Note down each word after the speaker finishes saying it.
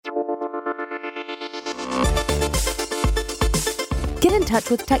Get in touch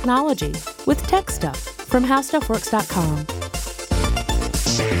with technology with Tech Stuff from HowStuffWorks.com.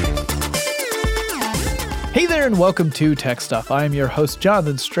 Hey there, and welcome to Tech Stuff. I'm your host,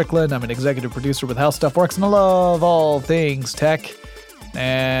 Jonathan Strickland. I'm an executive producer with How Stuff Works, and I love all things tech.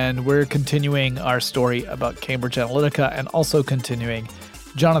 And we're continuing our story about Cambridge Analytica and also continuing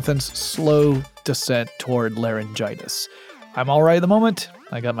Jonathan's slow descent toward laryngitis. I'm all right at the moment.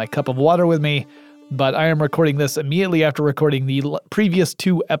 I got my cup of water with me, but I am recording this immediately after recording the previous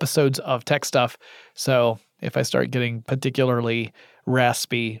 2 episodes of Tech Stuff. So if I start getting particularly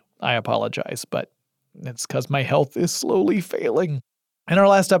raspy, I apologize, but it's because my health is slowly failing. In our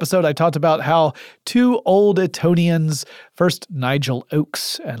last episode, I talked about how 2 old Etonians, first Nigel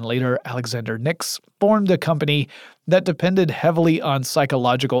Oakes and later Alexander Nix, formed a company that depended heavily on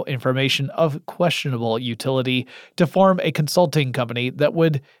psychological information of questionable utility to form a consulting company that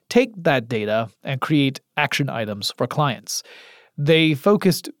would take that data and create action items for clients. They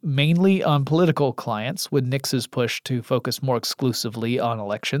focused mainly on political clients, with Nix's push to focus more exclusively on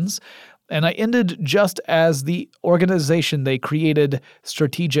elections. And I ended just as the organization they created,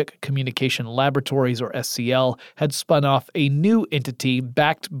 Strategic Communication Laboratories, or SCL, had spun off a new entity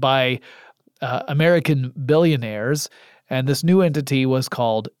backed by American billionaires, and this new entity was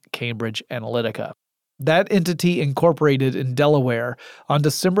called Cambridge Analytica. That entity incorporated in Delaware on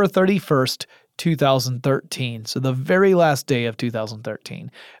December 31st, 2013, so the very last day of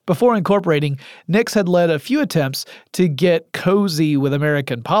 2013. Before incorporating, Nix had led a few attempts to get cozy with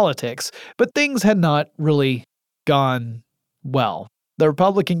American politics, but things had not really gone well. The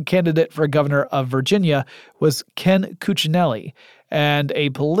Republican candidate for governor of Virginia was Ken Cuccinelli, and a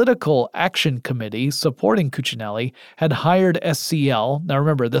political action committee supporting Cuccinelli had hired SCL. Now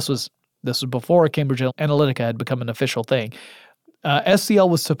remember, this was before Cambridge Analytica had become an official thing. SCL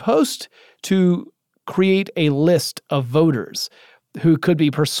was supposed to create a list of voters who could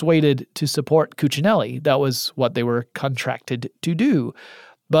be persuaded to support Cuccinelli. That was what they were contracted to do.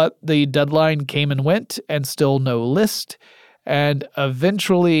 But the deadline came and went, and still no list. And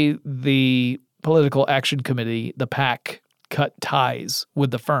eventually, the Political Action Committee, the PAC, cut ties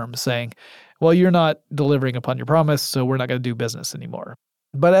with the firm, saying, well, you're not delivering upon your promise, so we're not going to do business anymore.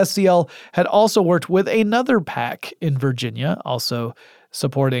 But SCL had also worked with another PAC in Virginia, also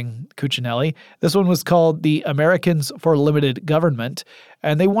supporting Cuccinelli. This one was called the Americans for Limited Government,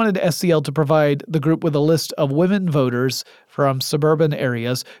 and they wanted SCL to provide the group with a list of women voters from suburban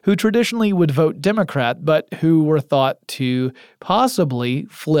areas who traditionally would vote Democrat, but who were thought to possibly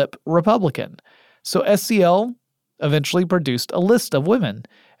flip Republican. So SCL eventually produced a list of women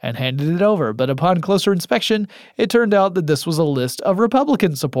and handed it over, but upon closer inspection, it turned out that this was a list of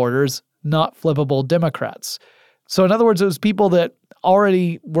Republican supporters, not flippable Democrats. So in other words, it was people that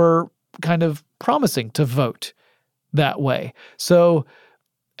already were kind of promising to vote that way. So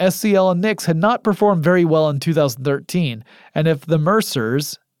SCL and Nix had not performed very well in 2013, and if the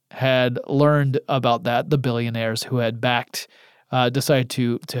Mercers had learned about that, the billionaires who had backed decided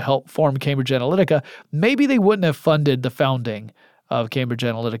to help form Cambridge Analytica, maybe they wouldn't have funded the founding of Cambridge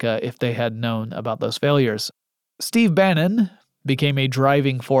Analytica if they had known about those failures. Steve Bannon became a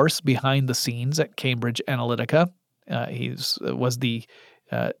driving force behind the scenes at Cambridge Analytica. He was the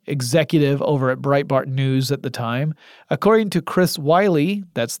executive over at Breitbart News at the time. According to Chris Wiley,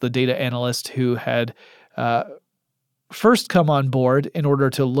 that's the data analyst who had first come on board in order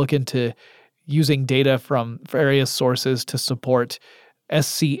to look into using data from various sources to support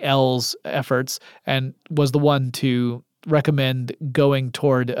SCL's efforts, and was the one to recommend going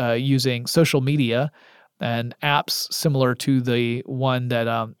toward using social media and apps similar to the one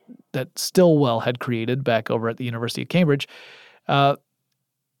that Stilwell had created back over at the University of Cambridge.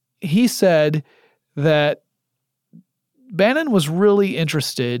 He said that Bannon was really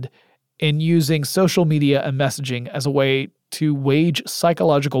interested in using social media and messaging as a way to wage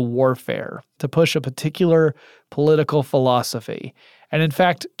psychological warfare, to push a particular political philosophy. And in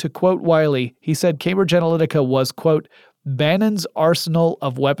fact, to quote Wiley, he said Cambridge Analytica was, quote, Bannon's arsenal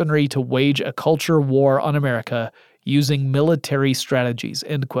of weaponry to wage a culture war on America using military strategies,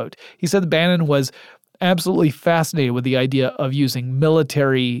 end quote. He said Bannon was absolutely fascinated with the idea of using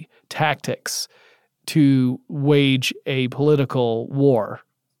military tactics to wage a political war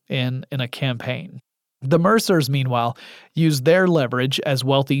in a campaign. The Mercers, meanwhile, used their leverage as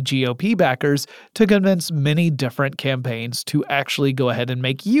wealthy GOP backers to convince many different campaigns to actually go ahead and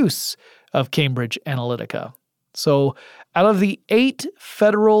make use of Cambridge Analytica. So out of the 8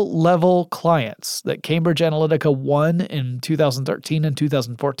 federal-level clients that Cambridge Analytica won in 2013 and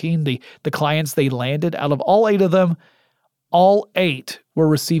 2014, the clients they landed, out of all 8 of them, all 8 were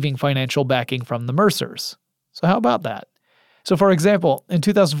receiving financial backing from the Mercers. So how about that? So, for example, in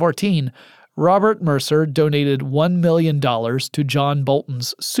 2014, Robert Mercer donated $1 million to John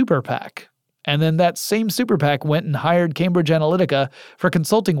Bolton's Super PAC. And then that same Super PAC went and hired Cambridge Analytica for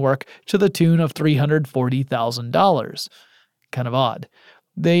consulting work to the tune of $340,000. Kind of odd.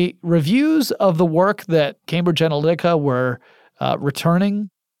 The reviews of the work that Cambridge Analytica were returning,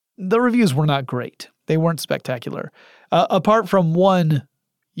 the reviews were not great. They weren't spectacular. Apart from one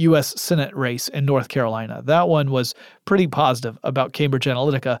U.S. Senate race in North Carolina. That one was pretty positive about Cambridge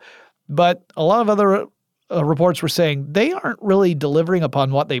Analytica. But a lot of other reports were saying they aren't really delivering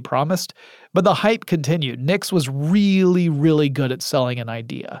upon what they promised. But the hype continued. Nix was really, really good at selling an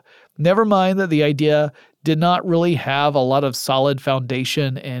idea. Never mind that the idea did not really have a lot of solid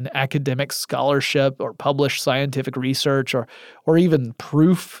foundation in academic scholarship or published scientific research or even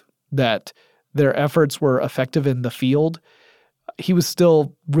proof that their efforts were effective in the field. He was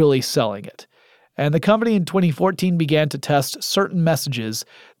still really selling it. And the company in 2014 began to test certain messages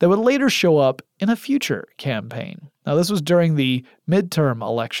that would later show up in a future campaign. Now, this was during the midterm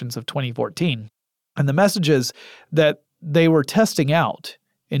elections of 2014. And the messages that they were testing out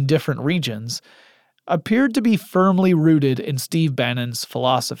in different regions appeared to be firmly rooted in Steve Bannon's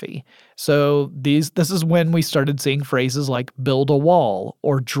philosophy. So this is when we started seeing phrases like build a wall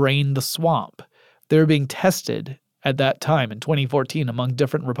or drain the swamp. They were being tested at that time in 2014 among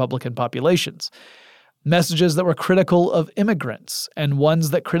different Republican populations. Messages that were critical of immigrants and ones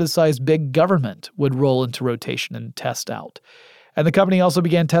that criticized big government would roll into rotation and test out. And the company also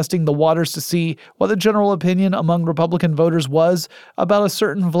began testing the waters to see what the general opinion among Republican voters was about a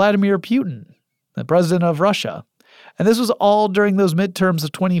certain Vladimir Putin, the president of Russia. And this was all during those midterms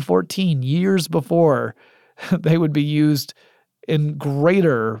of 2014, years before they would be used in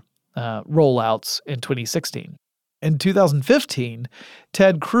greater rollouts in 2016. In 2015,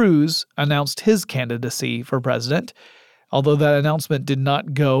 Ted Cruz announced his candidacy for president, although that announcement did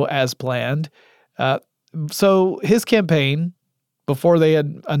not go as planned. So his campaign, before they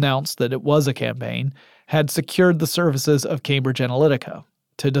had announced that it was a campaign, had secured the services of Cambridge Analytica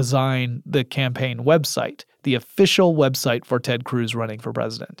to design the campaign website, the official website for Ted Cruz running for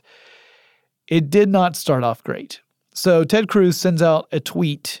president. It did not start off great. So Ted Cruz sends out a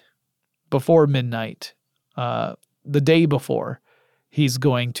tweet before midnight, the day before he's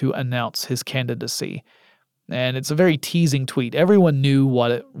going to announce his candidacy. And it's a very teasing tweet. Everyone knew what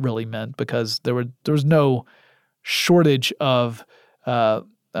it really meant because there was no shortage of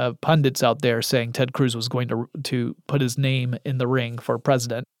pundits out there saying Ted Cruz was going to put his name in the ring for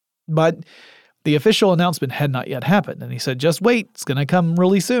president. But the official announcement had not yet happened. And he said, just wait, it's going to come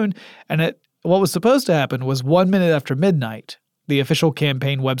really soon. And what was supposed to happen was 1 minute after midnight, the official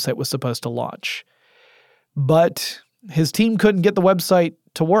campaign website was supposed to launch. But his team couldn't get the website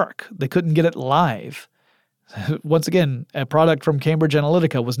to work. They couldn't get it live. Once again, a product from Cambridge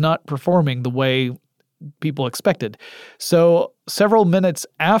Analytica was not performing the way people expected. So several minutes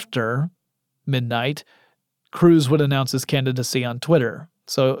after midnight, Cruz would announce his candidacy on Twitter.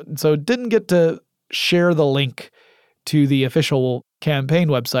 So didn't get to share the link to the official campaign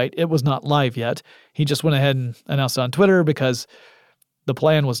website. It was not live yet. He just went ahead and announced it on Twitter because the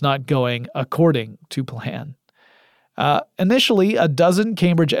plan was not going according to plan. Initially, a dozen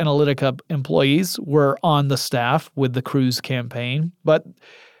Cambridge Analytica employees were on the staff with the Cruz campaign, but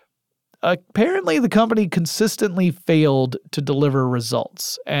apparently the company consistently failed to deliver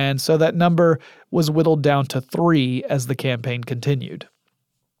results, and so that number was whittled down to 3 as the campaign continued.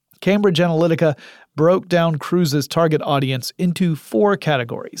 Cambridge Analytica broke down Cruz's target audience into 4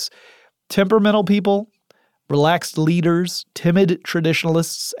 categories: temperamental people, relaxed leaders, timid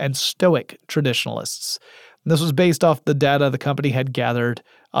traditionalists, and stoic traditionalists. And this was based off the data the company had gathered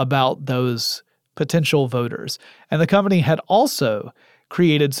about those potential voters. And the company had also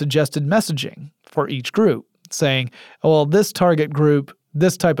created suggested messaging for each group, saying, well, this target group,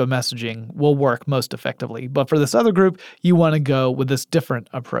 this type of messaging will work most effectively. But for this other group, you want to go with this different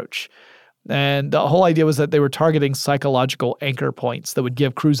approach. And the whole idea was that they were targeting psychological anchor points that would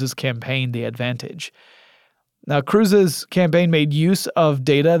give Cruz's campaign the advantage. Now, Cruz's campaign made use of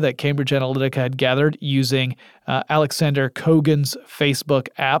data that Cambridge Analytica had gathered using Alexander Kogan's Facebook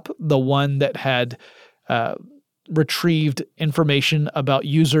app, the one that had retrieved information about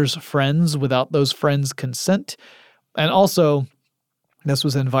users' friends without those friends' consent. And also, this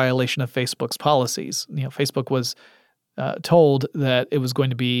was in violation of Facebook's policies. Facebook was told that it was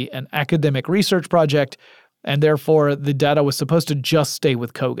going to be an academic research project, and therefore the data was supposed to just stay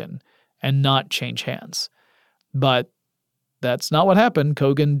with Kogan and not change hands. But that's not what happened.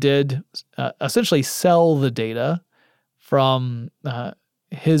 Kogan did essentially sell the data from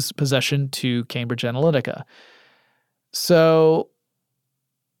his possession to Cambridge Analytica. So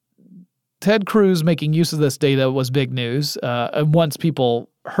Ted Cruz making use of this data was big news. And once people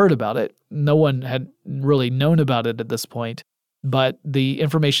heard about it, no one had really known about it at this point, but the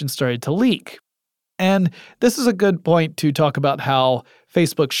information started to leak. And this is a good point to talk about how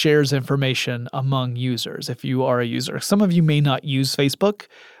Facebook shares information among users if you are a user. Some of you may not use Facebook,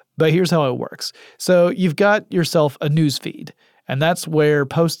 but here's how it works. So you've got yourself a news feed, and that's where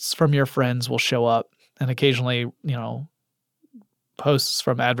posts from your friends will show up. And occasionally, posts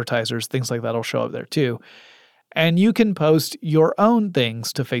from advertisers, things like that will show up there too. And you can post your own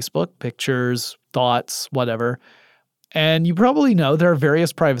things to Facebook, pictures, thoughts, whatever. And you probably know there are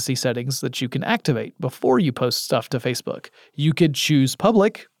various privacy settings that you can activate before you post stuff to Facebook. You could choose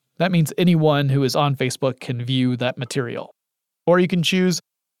public. That means anyone who is on Facebook can view that material. Or you can choose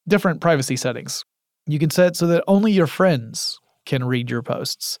different privacy settings. You can set it so that only your friends can read your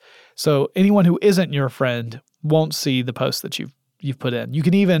posts. So anyone who isn't your friend won't see the posts that you've put in. You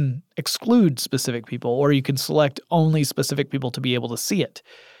can even exclude specific people, or you can select only specific people to be able to see it.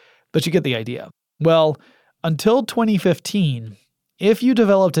 But you get the idea. Well, until 2015, if you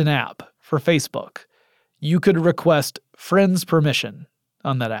developed an app for Facebook, you could request friends' permission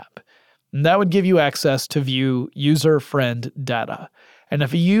on that app. And that would give you access to view user-friend data. And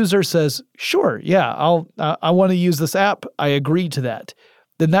if a user says, sure, yeah, I want to use this app, I agree to that,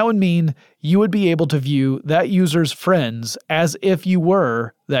 then that would mean you would be able to view that user's friends as if you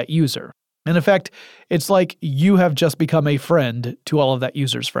were that user. And in fact, it's like you have just become a friend to all of that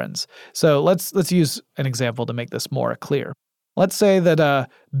user's friends. So let's use an example to make this more clear. Let's say that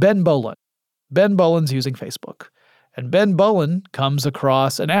Ben Boland's using Facebook. And Ben Boland comes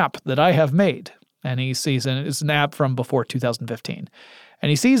across an app that I have made. And he sees it's an app from before 2015. And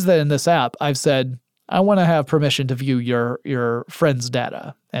he sees that in this app, I've said, I want to have permission to view your friend's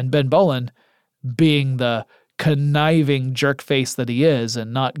data. And Ben Boland, being the conniving jerk face that he is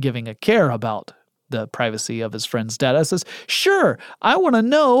and not giving a care about the privacy of his friend's data, says, sure, I want to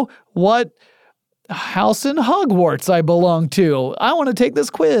know what house in Hogwarts I belong to. I want to take this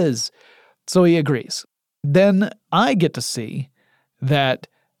quiz. So he agrees. Then I get to see that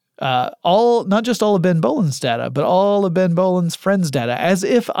not just all of Ben Boland's data, but all of Ben Boland's friends' data, as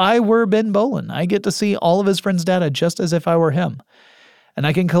if I were Ben Boland. I get to see all of his friends' data just as if I were him. And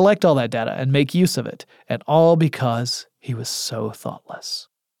I can collect all that data and make use of it, and all because he was so thoughtless.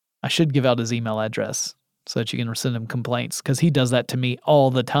 I should give out his email address so that you can send him complaints, because he does that to me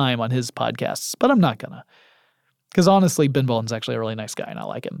all the time on his podcasts, but I'm not gonna. Because honestly, Ben Boland's actually a really nice guy and I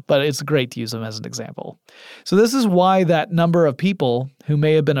like him, but it's great to use him as an example. So this is why that number of people who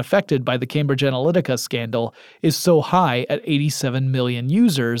may have been affected by the Cambridge Analytica scandal is so high at 87 million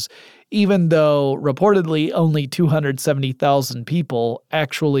users, even though reportedly only 270,000 people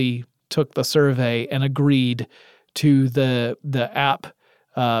actually took the survey and agreed to the app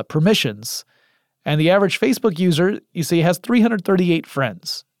permissions. And the average Facebook user, you see, has 338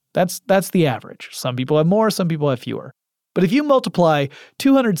 friends. That's the average. Some people have more, some people have fewer. But if you multiply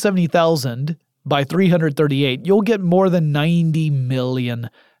 270,000 by 338, you'll get more than 90 million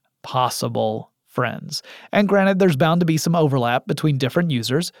possible friends. And granted, there's bound to be some overlap between different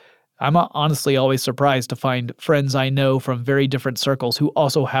users. I'm honestly always surprised to find friends I know from very different circles who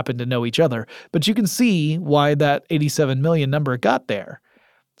also happen to know each other. But you can see why that 87 million number got there.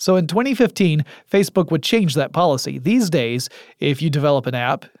 So in 2015, Facebook would change that policy. These days, if you develop an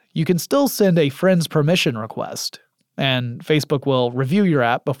app, you can still send a friend's permission request, and Facebook will review your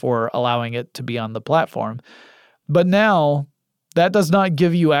app before allowing it to be on the platform. But now, that does not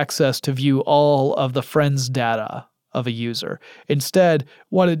give you access to view all of the friends' data of a user. Instead,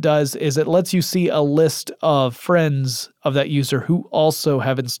 what it does is it lets you see a list of friends of that user who also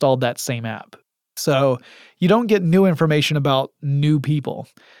have installed that same app. So you don't get new information about new people.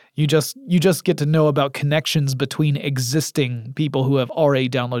 You just get to know about connections between existing people who have already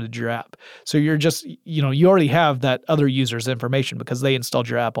downloaded your app. So you're just, you already have that other user's information because they installed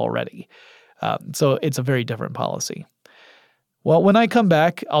your app already. So it's a very different policy. Well, when I come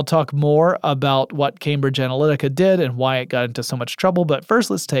back, I'll talk more about what Cambridge Analytica did and why it got into so much trouble. But first,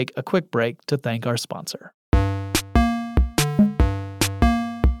 let's take a quick break to thank our sponsor.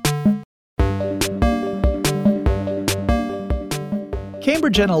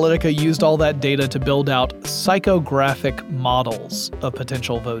 Cambridge Analytica used all that data to build out psychographic models of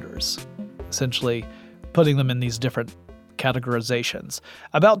potential voters, essentially putting them in these different categorizations.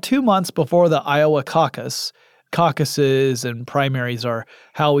 About 2 months before the Iowa caucus, caucuses and primaries are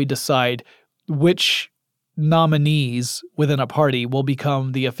how we decide which nominees within a party will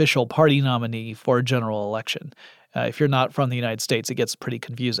become the official party nominee for a general election. If you're not from the United States, it gets pretty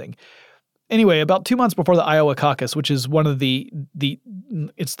confusing. Anyway, about 2 months before the Iowa caucus, which is one of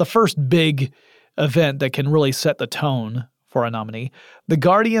it's the first big event that can really set the tone for a nominee, The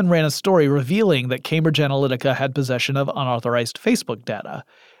Guardian ran a story revealing that Cambridge Analytica had possession of unauthorized Facebook data,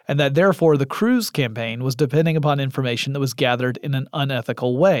 and that therefore the Cruz campaign was depending upon information that was gathered in an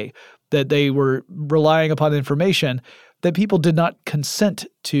unethical way, that they were relying upon information that people did not consent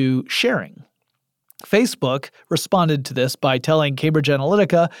to sharing. Facebook responded to this by telling Cambridge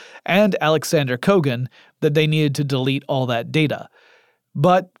Analytica and Alexander Kogan that they needed to delete all that data.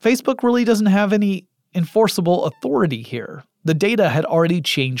 But Facebook really doesn't have any enforceable authority here. The data had already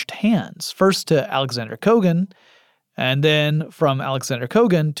changed hands, first to Alexander Kogan, and then from Alexander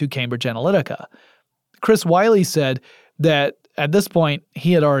Kogan to Cambridge Analytica. Chris Wiley said that at this point,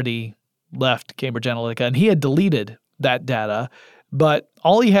 he had already left Cambridge Analytica and he had deleted that data, but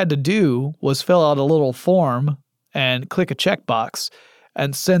all he had to do was fill out a little form and click a checkbox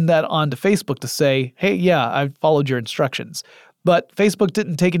and send that on to Facebook to say, hey, yeah, I followed your instructions. But Facebook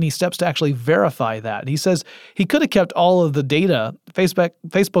didn't take any steps to actually verify that. He says he could have kept all of the data.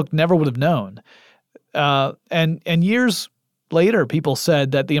 Facebook never would have known. And years later, people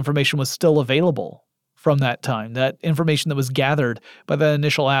said that the information was still available from that time. That information that was gathered by that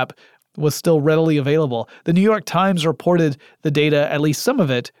initial app was still readily available. The New York Times reported the data, at least some of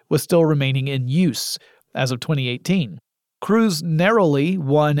it, was still remaining in use as of 2018. Cruz narrowly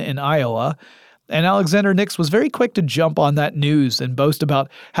won in Iowa, and Alexander Nix was very quick to jump on that news and boast about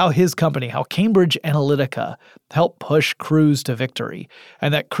how his company, how Cambridge Analytica, helped push Cruz to victory,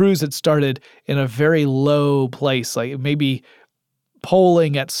 and that Cruz had started in a very low place, like maybe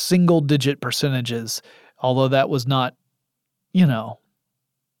polling at single-digit percentages, although that was not,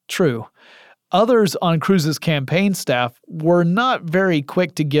 true. Others on Cruz's campaign staff were not very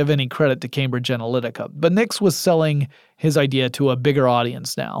quick to give any credit to Cambridge Analytica, but Nix was selling his idea to a bigger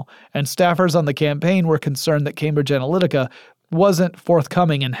audience now, and staffers on the campaign were concerned that Cambridge Analytica wasn't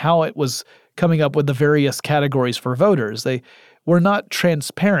forthcoming in how it was coming up with the various categories for voters. They were not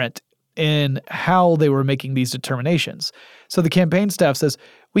transparent in how they were making these determinations. So the campaign staff says,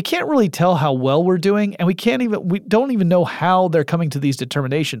 we can't really tell how well we're doing, and we don't even know how they're coming to these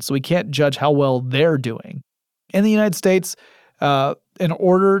determinations, so we can't judge how well they're doing. In the United States, in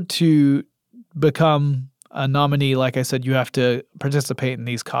order to become a nominee, like I said, you have to participate in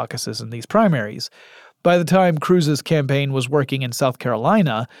these caucuses and these primaries. By the time Cruz's campaign was working in South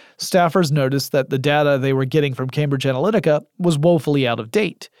Carolina, staffers noticed that the data they were getting from Cambridge Analytica was woefully out of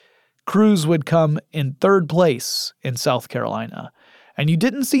date. Cruz would come in third place in South Carolina. And you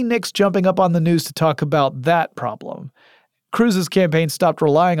didn't see Nix jumping up on the news to talk about that problem. Cruz's campaign stopped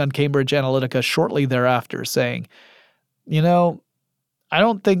relying on Cambridge Analytica shortly thereafter, saying, I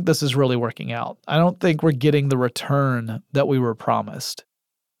don't think this is really working out. I don't think we're getting the return that we were promised.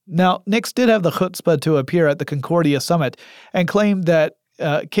 Now, Nix did have the chutzpah to appear at the Concordia Summit and claimed that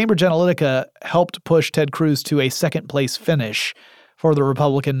Cambridge Analytica helped push Ted Cruz to a second-place finish for the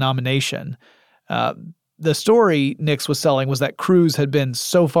Republican nomination. The story Nix was selling was that Cruz had been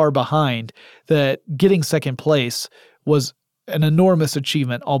so far behind that getting second place was an enormous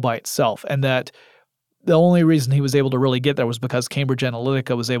achievement all by itself, and that the only reason he was able to really get there was because Cambridge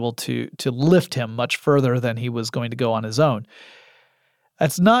Analytica was able to lift him much further than he was going to go on his own.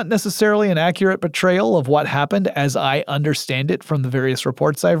 That's not necessarily an accurate portrayal of what happened as I understand it from the various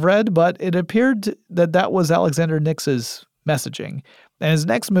reports I've read, but it appeared that that was Alexander Nix's messaging. And his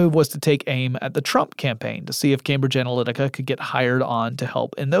next move was to take aim at the Trump campaign to see if Cambridge Analytica could get hired on to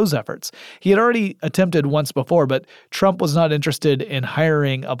help in those efforts. He had already attempted once before, but Trump was not interested in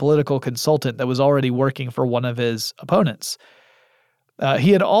hiring a political consultant that was already working for one of his opponents.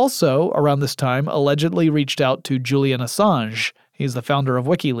 He had also, around this time, allegedly reached out to Julian Assange. He's the founder of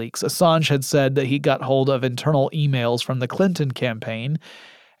WikiLeaks. Assange had said that he got hold of internal emails from the Clinton campaign,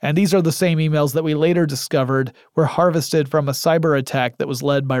 and these are the same emails that we later discovered were harvested from a cyber attack that was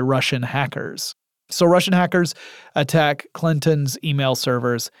led by Russian hackers. So Russian hackers attack Clinton's email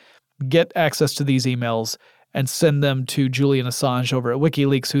servers, get access to these emails, and send them to Julian Assange over at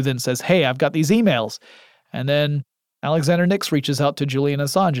WikiLeaks, who then says, hey, I've got these emails. And then Alexander Nix reaches out to Julian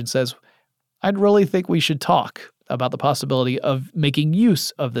Assange and says, I'd really think we should talk about the possibility of making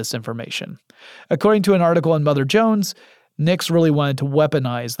use of this information. According to an article in Mother Jones, Nix really wanted to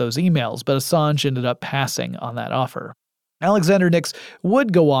weaponize those emails, but Assange ended up passing on that offer. Alexander Nix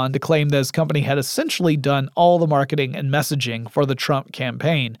would go on to claim that his company had essentially done all the marketing and messaging for the Trump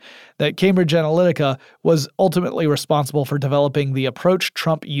campaign, that Cambridge Analytica was ultimately responsible for developing the approach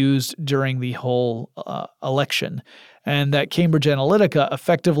Trump used during the whole election, and that Cambridge Analytica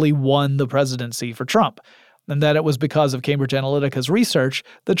effectively won the presidency for Trump. and that it was because of Cambridge Analytica's research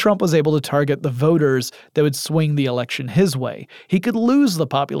that Trump was able to target the voters that would swing the election his way. He could lose the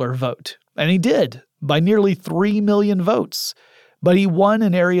popular vote, and he did, by nearly 3 million votes. But he won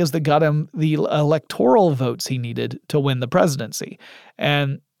in areas that got him the electoral votes he needed to win the presidency.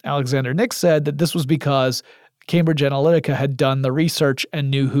 And Alexander Nix said that this was because Cambridge Analytica had done the research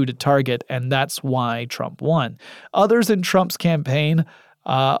and knew who to target, and that's why Trump won. Others in Trump's campaign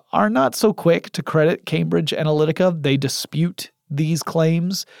are not so quick to credit Cambridge Analytica. They dispute these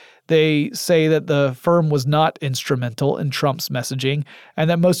claims. They say that the firm was not instrumental in Trump's messaging, and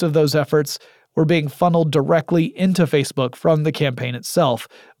that most of those efforts were being funneled directly into Facebook from the campaign itself,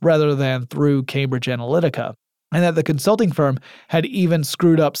 rather than through Cambridge Analytica. And that the consulting firm had even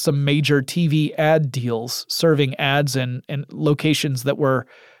screwed up some major TV ad deals, serving ads in locations that were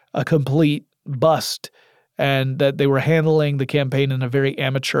a complete bust, and that they were handling the campaign in a very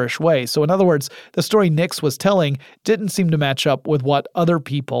amateurish way. So in other words, the story Nix was telling didn't seem to match up with what other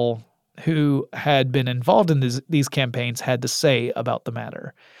people who had been involved in these campaigns had to say about the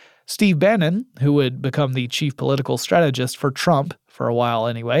matter. Steve Bannon, who would become the chief political strategist for Trump, for a while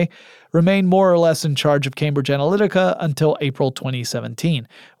anyway, remained more or less in charge of Cambridge Analytica until April 2017,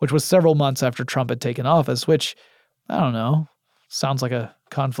 which was several months after Trump had taken office, which, I don't know, sounds like a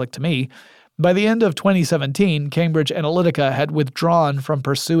conflict to me. By the end of 2017, Cambridge Analytica had withdrawn from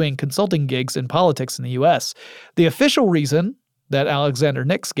pursuing consulting gigs in politics in the U.S. The official reason that Alexander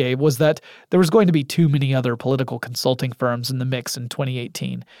Nix gave was that there was going to be too many other political consulting firms in the mix in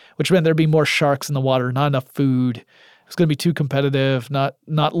 2018, which meant there'd be more sharks in the water, not enough food. It was going to be too competitive, not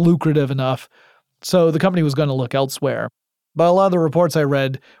lucrative enough. So the company was going to look elsewhere. But a lot of the reports I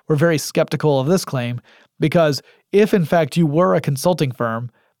read were very skeptical of this claim, because if in fact you were a consulting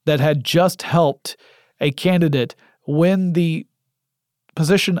firm that had just helped a candidate win the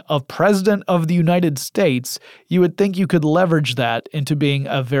position of President of the United States, you would think you could leverage that into being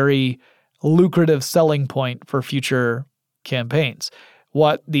a very lucrative selling point for future campaigns.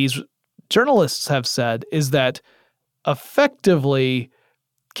 What these journalists have said is that effectively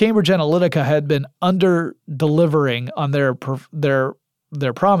Cambridge Analytica had been under-delivering on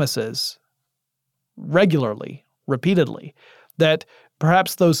their promises regularly, repeatedly, that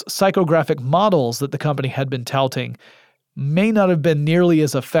perhaps those psychographic models that the company had been touting may not have been nearly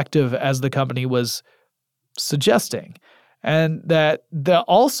as effective as the company was suggesting, and that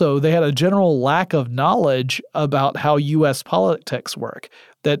also they had a general lack of knowledge about how U.S. politics work,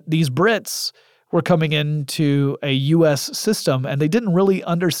 that these Brits were coming into a U.S. system and they didn't really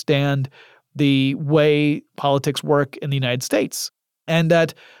understand the way politics work in the United States, and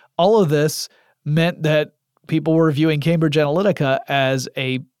that all of this meant that people were viewing Cambridge Analytica as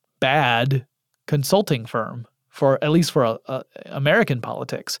a bad consulting firm, at least for American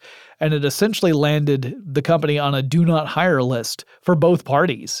politics. And it essentially landed the company on a do not hire list for both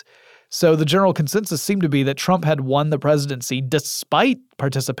parties. So the general consensus seemed to be that Trump had won the presidency despite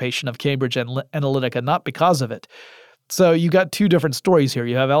participation of Cambridge Analytica, not because of it. So you got two different stories here.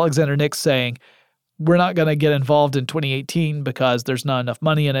 You have Alexander Nix saying, we're not going to get involved in 2018 because there's not enough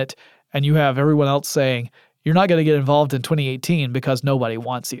money in it. And you have everyone else saying, you're not going to get involved in 2018 because nobody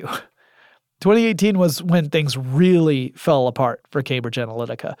wants you. 2018 was when things really fell apart for Cambridge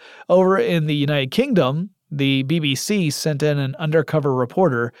Analytica. Over in the United Kingdom, the BBC sent in an undercover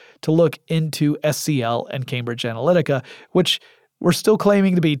reporter to look into SCL and Cambridge Analytica, which were still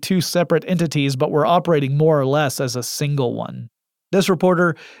claiming to be two separate entities, but were operating more or less as a single one. This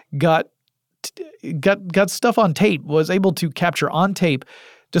reporter got stuff on tape, was able to capture on tape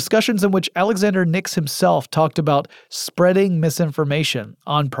discussions in which Alexander Nix himself talked about spreading misinformation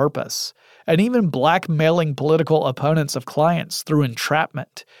on purpose, and even blackmailing political opponents of clients through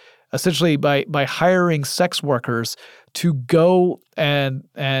entrapment, essentially by hiring sex workers to go and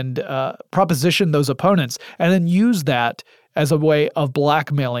proposition those opponents and then use that as a way of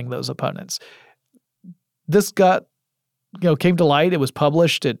blackmailing those opponents. This came to light. It was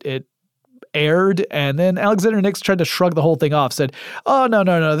published. It aired, and then Alexander Nix tried to shrug the whole thing off, said, oh, no,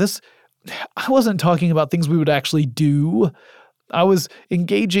 I wasn't talking about things we would actually do. I was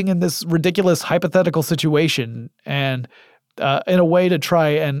engaging in this ridiculous hypothetical situation and in a way to try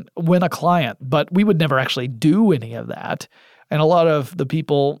and win a client, but we would never actually do any of that. And a lot of the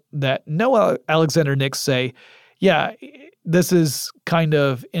people that know Alexander Nix say, yeah, this is kind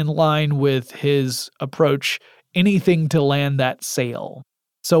of in line with his approach, anything to land that sale.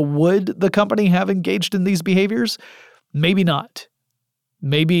 So would the company have engaged in these behaviors? Maybe not.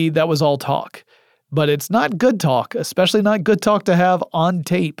 Maybe that was all talk. But it's not good talk, especially not good talk to have on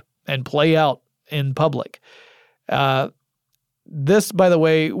tape and play out in public. this, by the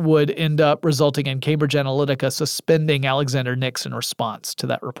way, would end up resulting in Cambridge Analytica suspending Alexander Nix in response to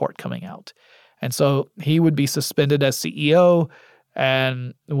that report coming out. And so he would be suspended as CEO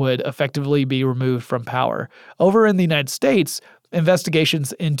and would effectively be removed from power. Over in the United States,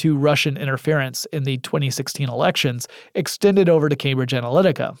 investigations into Russian interference in the 2016 elections extended over to Cambridge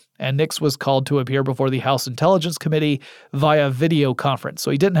Analytica, and Nix was called to appear before the House Intelligence Committee via video conference,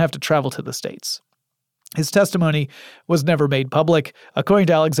 so he didn't have to travel to the States. His testimony was never made public. According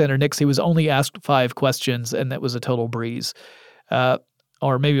to Alexander Nix, he was only asked 5 questions, and that was a total breeze.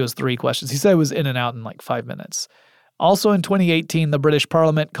 Or maybe it was 3 questions. He said it was in and out in like 5 minutes. Also in 2018, the British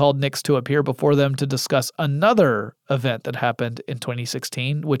Parliament called Nix to appear before them to discuss another event that happened in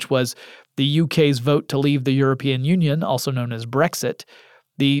 2016, which was the UK's vote to leave the European Union, also known as Brexit.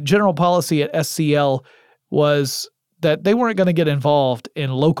 The general policy at SCL was that they weren't going to get involved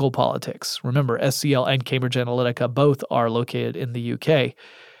in local politics. Remember, SCL and Cambridge Analytica both are located in the UK.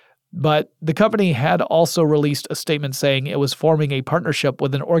 But the company had also released a statement saying it was forming a partnership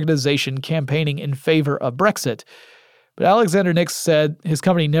with an organization campaigning in favor of Brexit. But Alexander Nix said his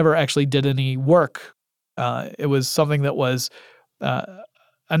company never actually did any work. It was something that was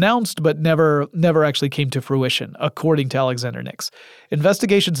announced but never actually came to fruition, according to Alexander Nix.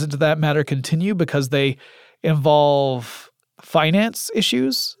 Investigations into that matter continue because they involve finance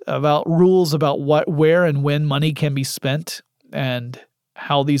issues, about rules about what, where, and when money can be spent, and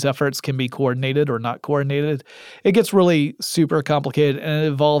how these efforts can be coordinated or not coordinated. It gets really super complicated, and it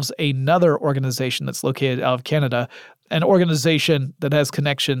involves another organization that's located out of Canada, an organization that has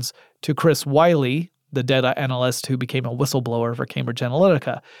connections to Chris Wylie, the data analyst who became a whistleblower for Cambridge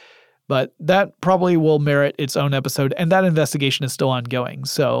Analytica. But that probably will merit its own episode, and that investigation is still ongoing.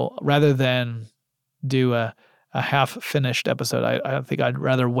 So rather than do a half-finished episode, I think I'd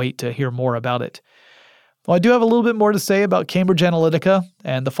rather wait to hear more about it. Well, I do have a little bit more to say about Cambridge Analytica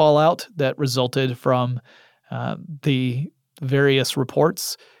and the fallout that resulted from the various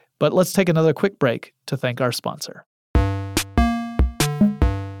reports, but let's take another quick break to thank our sponsor.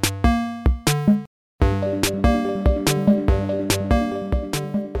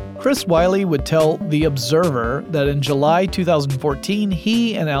 Chris Wylie would tell The Observer that in July 2014,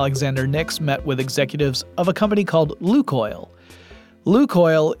 he and Alexander Nix met with executives of a company called Lukoil.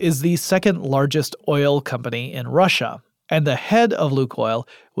 Lukoil is the second largest oil company in Russia, and the head of Lukoil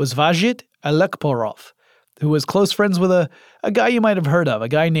was Vazhit Alekporov, who was close friends with a guy you might have heard of, a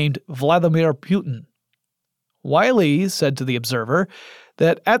guy named Vladimir Putin. Wylie said to The Observer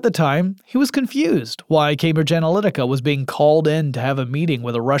that at the time, he was confused why Cambridge Analytica was being called in to have a meeting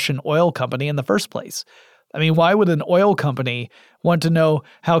with a Russian oil company in the first place. I mean, why would an oil company want to know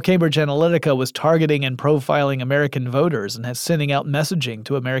how Cambridge Analytica was targeting and profiling American voters and sending out messaging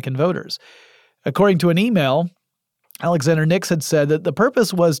to American voters? According to an email, Alexander Nix had said that the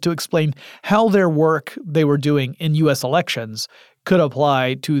purpose was to explain how their work they were doing in U.S. elections could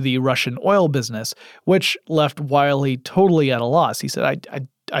apply to the Russian oil business, which left Wylie totally at a loss. He said,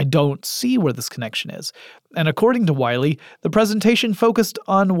 I don't see where this connection is. And according to Wylie, the presentation focused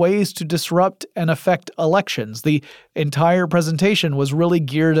on ways to disrupt and affect elections. The entire presentation was really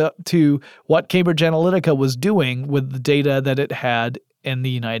geared up to what Cambridge Analytica was doing with the data that it had in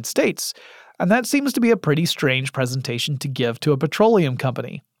the United States. And that seems to be a pretty strange presentation to give to a petroleum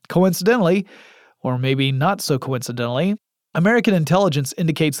company. Coincidentally, or maybe not so coincidentally, American intelligence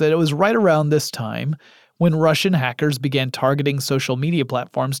indicates that it was right around this time when Russian hackers began targeting social media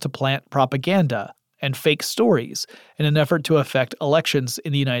platforms to plant propaganda and fake stories in an effort to affect elections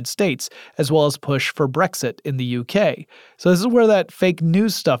in the United States, as well as push for Brexit in the UK. So this is where that fake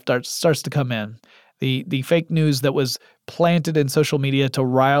news stuff starts to come in. The fake news that was planted in social media to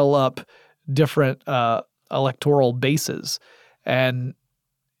rile up different electoral bases. And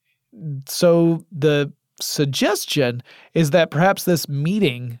so the suggestion is that perhaps this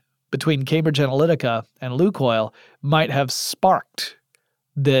meeting between Cambridge Analytica and Lukoil might have sparked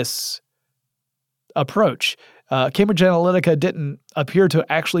this approach. Cambridge Analytica didn't appear to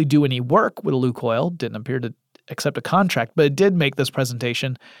actually do any work with Lukoil, didn't appear to accept a contract, but it did make this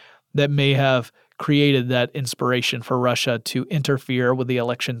presentation that may have created that inspiration for Russia to interfere with the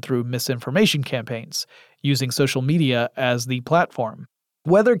election through misinformation campaigns, using social media as the platform.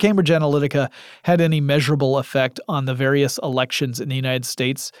 Whether Cambridge Analytica had any measurable effect on the various elections in the United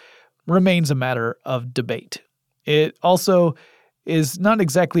States remains a matter of debate. It also is not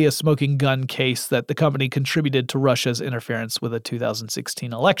exactly a smoking gun case that the company contributed to Russia's interference with the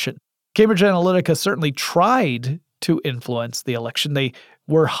 2016 election. Cambridge Analytica certainly tried to influence the election. They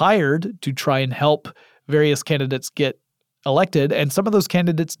were hired to try and help various candidates get elected, and some of those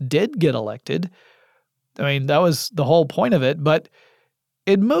candidates did get elected. I mean, that was the whole point of it, but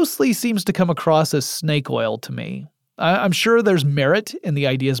it mostly seems to come across as snake oil to me. I'm sure there's merit in the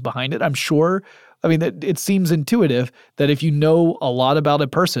ideas behind it. I'm sure. I mean, it seems intuitive that if you know a lot about a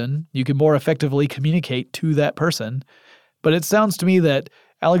person, you can more effectively communicate to that person. But it sounds to me that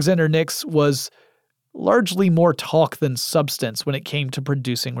Alexander Nix was largely more talk than substance when it came to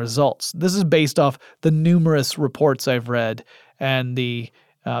producing results. This is based off the numerous reports I've read and the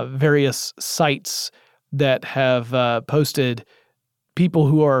various sites that have posted people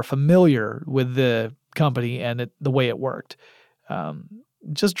who are familiar with the company and the way it worked.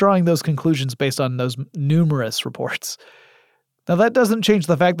 Just drawing those conclusions based on those numerous reports. Now, that doesn't change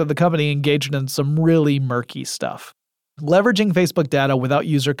the fact that the company engaged in some really murky stuff. Leveraging Facebook data without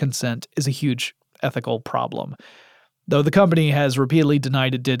user consent is a huge ethical problem, though the company has repeatedly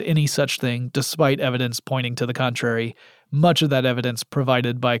denied it did any such thing, despite evidence pointing to the contrary, much of that evidence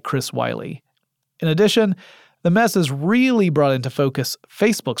provided by Chris Wiley. In addition, the mess has really brought into focus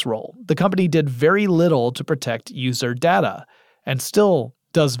Facebook's role. The company did very little to protect user data, and still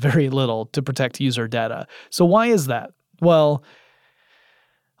does very little to protect user data. So why is that? Well,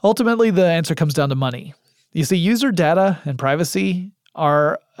 ultimately the answer comes down to money. You see, user data and privacy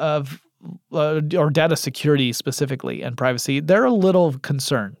or data security specifically and privacy, they're a little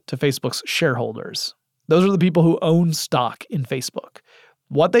concern to Facebook's shareholders. Those are the people who own stock in Facebook.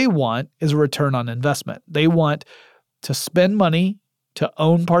 What they want is a return on investment. They want to spend money to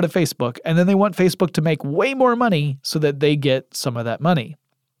own part of Facebook, and then they want Facebook to make way more money so that they get some of that money.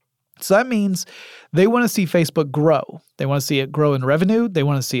 So that means they want to see Facebook grow. They want to see it grow in revenue. They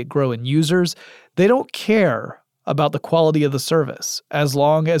want to see it grow in users. They don't care about the quality of the service as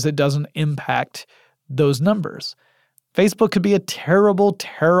long as it doesn't impact those numbers. Facebook could be a terrible,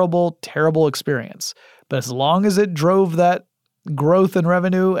 terrible, terrible experience, but as long as it drove that growth in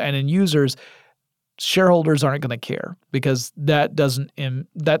revenue and in users, shareholders aren't going to care because that's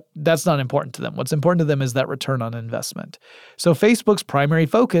not important to them. What's important to them is that return on investment. So Facebook's primary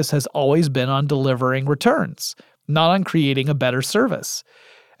focus has always been on delivering returns, not on creating a better service.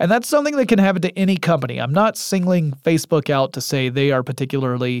 And that's something that can happen to any company. I'm not singling Facebook out to say they are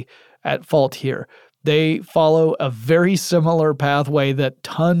particularly at fault here. They follow a very similar pathway that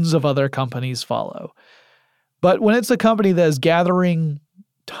tons of other companies follow. But when it's a company that is gathering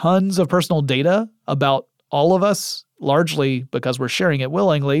tons of personal data about all of us, largely because we're sharing it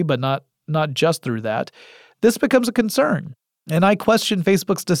willingly, but not just through that, this becomes a concern. And I question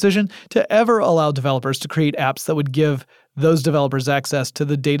Facebook's decision to ever allow developers to create apps that would give those developers access to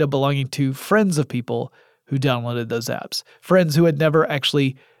the data belonging to friends of people who downloaded those apps, friends who had never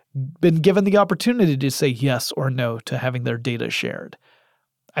actually been given the opportunity to say yes or no to having their data shared.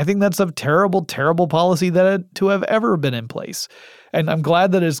 I think that's a terrible, terrible policy to have ever been in place. And I'm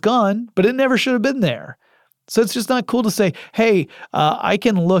glad that it's gone, but it never should have been there. So it's just not cool to say, hey, I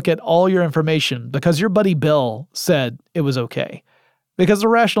can look at all your information because your buddy Bill said it was okay. Because the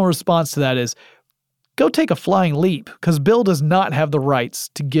rational response to that is, go take a flying leap, because Bill does not have the rights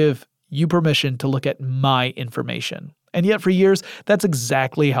to give you permission to look at my information. And yet for years, that's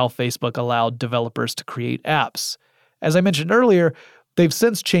exactly how Facebook allowed developers to create apps. As I mentioned earlier, they've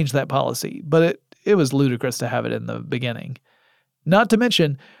since changed that policy, but it was ludicrous to have it in the beginning. Not to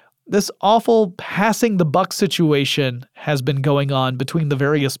mention, this awful passing the buck situation has been going on between the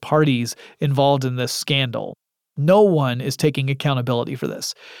various parties involved in this scandal. No one is taking accountability for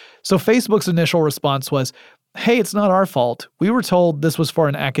this. So Facebook's initial response was, hey, it's not our fault. We were told this was for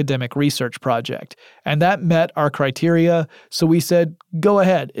an academic research project, and that met our criteria, so we said, go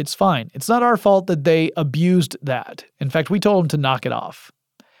ahead, it's fine. It's not our fault that they abused that. In fact, we told them to knock it off,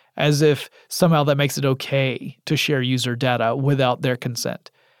 as if somehow that makes it okay to share user data without their consent.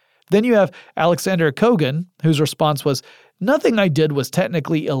 Then you have Alexander Kogan, whose response was, nothing I did was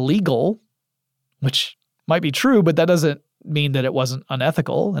technically illegal, which might be true, but that doesn't mean that it wasn't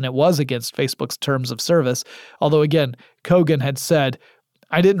unethical, and it was against Facebook's terms of service. Although again, Kogan had said,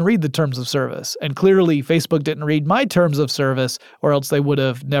 I didn't read the terms of service, and clearly Facebook didn't read my terms of service, or else they would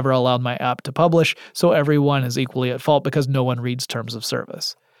have never allowed my app to publish, so everyone is equally at fault because no one reads terms of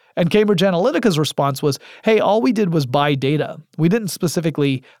service. And Cambridge Analytica's response was, hey, all we did was buy data. We didn't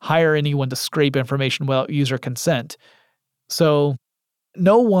specifically hire anyone to scrape information without user consent. So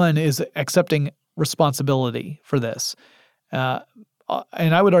no one is accepting responsibility for this. And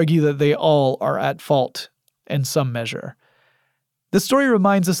I would argue that they all are at fault in some measure. This story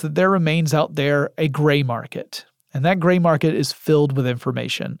reminds us that there remains out there a gray market, and that gray market is filled with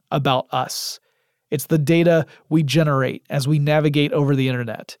information about us. It's the data we generate as we navigate over the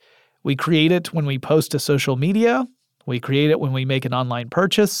internet. We create it when we post to social media, We create it when we make an online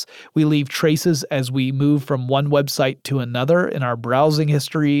purchase. We leave traces as we move from one website to another in our browsing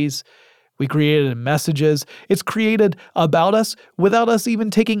histories. We create it in messages. It's created about us without us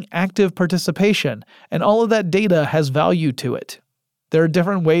even taking active participation, and all of that data has value to it. There are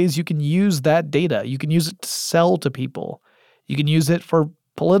different ways you can use that data. You can use it to sell to people. You can use it for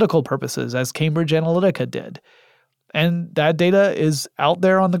political purposes, as Cambridge Analytica did. And that data is out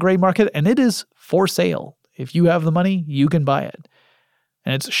there on the gray market, and it is for sale. If you have the money, you can buy it.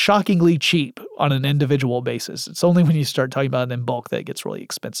 And it's shockingly cheap on an individual basis. It's only when you start talking about it in bulk that it gets really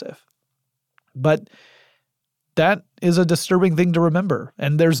expensive. But that is a disturbing thing to remember.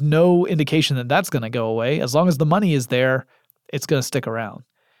 And there's no indication that that's going to go away. As long as the money is there, it's going to stick around.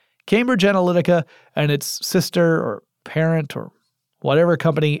 Cambridge Analytica and its sister or parent or whatever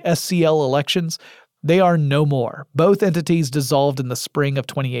company, SCL Elections, they are no more. Both entities dissolved in the spring of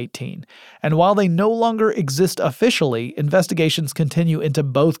 2018. And while they no longer exist officially, investigations continue into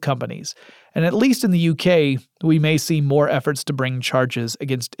both companies. And at least in the UK, we may see more efforts to bring charges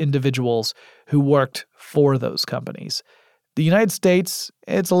against individuals who worked for those companies. The United States,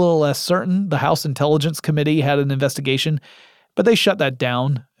 it's a little less certain. The House Intelligence Committee had an investigation, but they shut that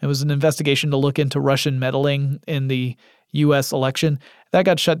down. It was an investigation to look into Russian meddling in the U.S. election. That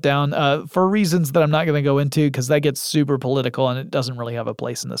got shut down for reasons that I'm not going to go into because that gets super political and it doesn't really have a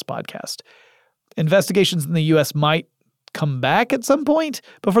place in this podcast. Investigations in the U.S. might come back at some point,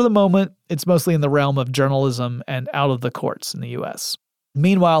 but for the moment, it's mostly in the realm of journalism and out of the courts in the U.S.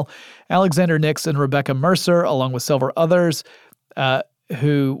 Meanwhile, Alexander Nix and Rebecca Mercer, along with several others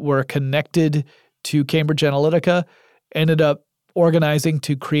who were connected to Cambridge Analytica, ended up organizing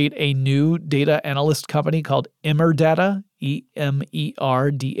to create a new data analyst company called Emerdata,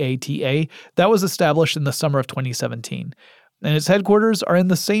 Emerdata. That was established in the summer of 2017. And its headquarters are in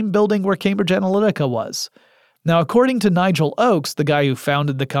the same building where Cambridge Analytica was. Now, according to Nigel Oakes, the guy who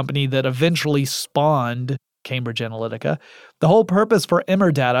founded the company that eventually spawned Cambridge Analytica, the whole purpose for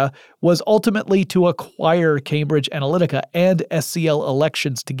Emerdata was ultimately to acquire Cambridge Analytica and SCL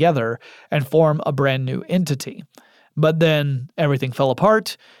Elections together and form a brand new entity. But then everything fell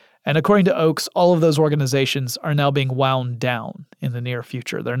apart, and according to Oakes, all of those organizations are now being wound down in the near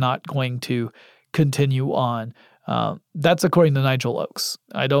future. They're not going to continue on. That's according to Nigel Oakes.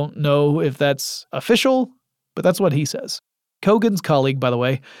 I don't know if that's official, but that's what he says. Kogan's colleague, by the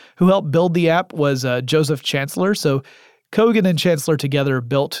way, who helped build the app was Joseph Chancellor. So Kogan and Chancellor together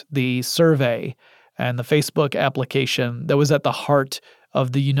built the survey and the Facebook application that was at the heart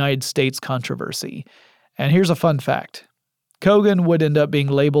of the United States controversy. And here's a fun fact. Kogan would end up being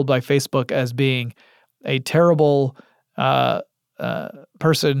labeled by Facebook as being a terrible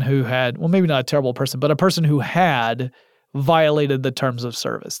person who had, well, maybe not a terrible person, but a person who had violated the terms of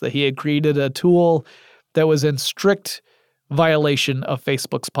service, that he had created a tool that was in strict violation of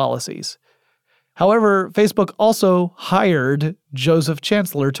Facebook's policies. However, Facebook also hired Joseph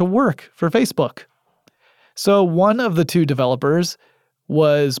Chancellor to work for Facebook. So one of the two developers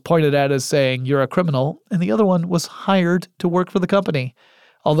was pointed at as saying, "You're a criminal," and the other one was hired to work for the company.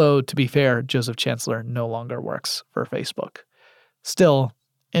 Although, to be fair, Joseph Chancellor no longer works for Facebook. Still,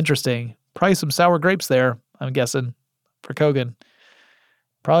 interesting. Probably some sour grapes there, I'm guessing, for Kogan.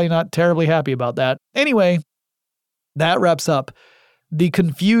 Probably not terribly happy about that. Anyway, that wraps up the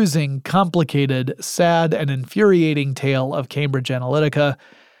confusing, complicated, sad, and infuriating tale of Cambridge Analytica,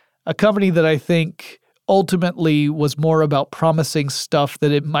 a company that I think ultimately was more about promising stuff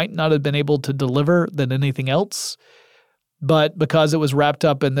that it might not have been able to deliver than anything else. But because it was wrapped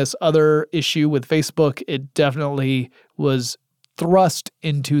up in this other issue with Facebook, it definitely was thrust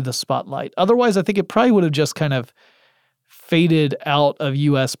into the spotlight. Otherwise, I think it probably would have just kind of faded out of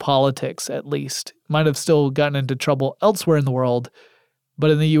U.S. politics, at least. Might have still gotten into trouble elsewhere in the world,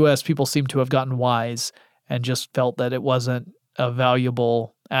 but in the U.S., people seem to have gotten wise and just felt that it wasn't a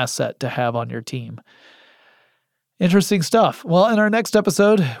valuable asset to have on your team. Interesting stuff. Well, in our next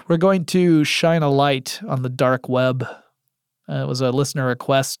episode, we're going to shine a light on the dark web. It was a listener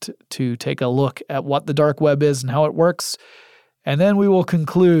request to take a look at what the dark web is and how it works. And then we will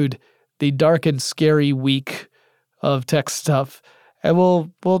conclude the dark and scary week of tech stuff. And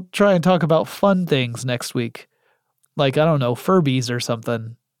we'll try and talk about fun things next week. Like, I don't know, Furbies or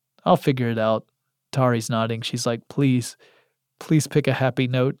something. I'll figure it out. Tari's nodding. She's like, please pick a happy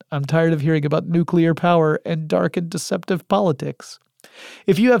note. I'm tired of hearing about nuclear power and dark and deceptive politics.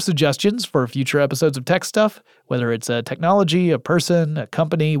 If you have suggestions for future episodes of Tech Stuff, whether it's a technology, a person, a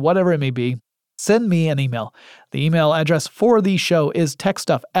company, whatever it may be, send me an email. The email address for the show is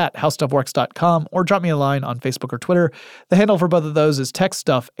techstuff@howstuffworks.com, or drop me a line on Facebook or Twitter. The handle for both of those is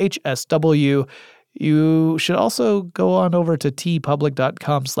techstuffhsw. you should also go on over to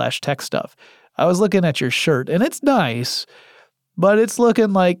tpublic.com/techstuff. I was looking at your shirt, and it's nice, but it's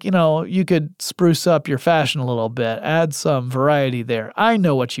looking like, you could spruce up your fashion a little bit, add some variety there. I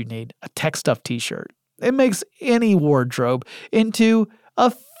know what you need, a Tech Stuff t-shirt. It makes any wardrobe into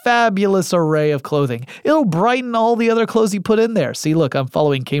a fabulous array of clothing. It'll brighten all the other clothes you put in there. See, look, I'm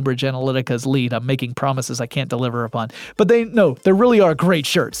following Cambridge Analytica's lead. I'm making promises I can't deliver upon. But there really are great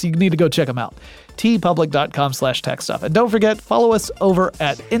shirts. You need to go check them out. tpublic.com/techstuff. And don't forget, follow us over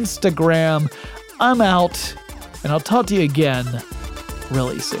at Instagram. I'm out, and I'll talk to you again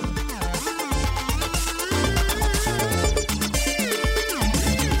really soon.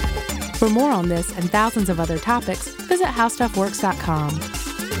 For more on this and thousands of other topics, visit howstuffworks.com.